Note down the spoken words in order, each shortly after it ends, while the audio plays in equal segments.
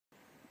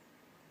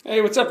Hey,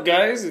 what's up,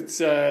 guys? It's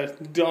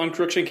Don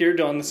Cruikshank here,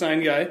 Don the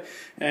Sign Guy,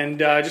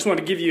 and I just want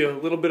to give you a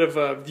little bit of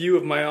a view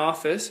of my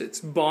office. It's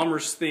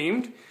Bombers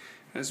themed.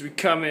 As we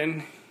come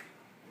in,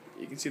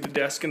 you can see the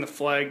desk and the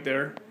flag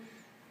there,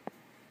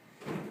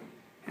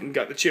 and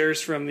got the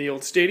chairs from the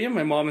old stadium.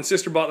 My mom and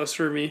sister bought those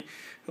for me.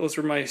 Those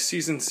were my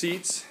season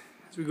seats.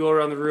 As we go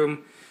around the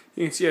room,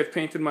 you can see I've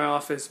painted my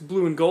office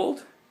blue and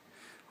gold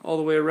all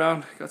the way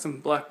around. Got some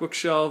black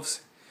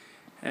bookshelves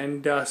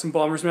and some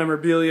Bombers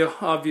memorabilia,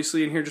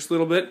 obviously, in here just a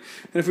little bit.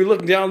 And if we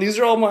look down, these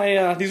are all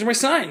my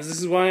signs. This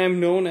is why I'm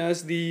known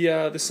as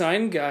the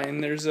sign guy.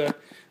 And there's a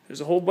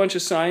whole bunch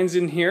of signs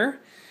in here,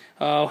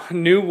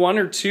 new one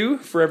or two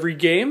for every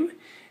game,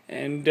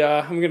 and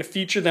I'm going to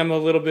feature them a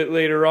little bit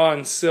later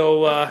on.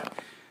 So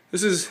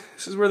this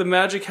is where the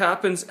magic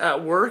happens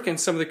at work, and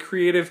some of the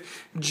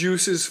creative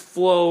juices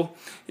flow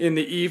in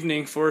the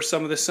evening for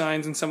some of the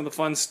signs and some of the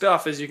fun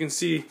stuff. As you can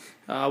see,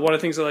 one of the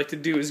things I like to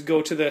do is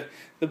go to the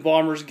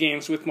Bombers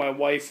games with my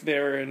wife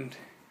there, and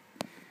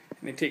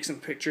they take some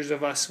pictures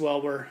of us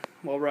while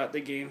we're at the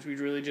games. We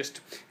really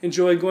just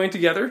enjoy going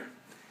together.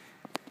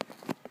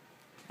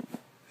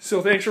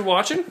 So thanks for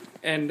watching,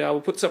 and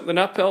we'll put something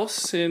up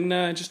else in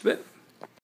just a bit.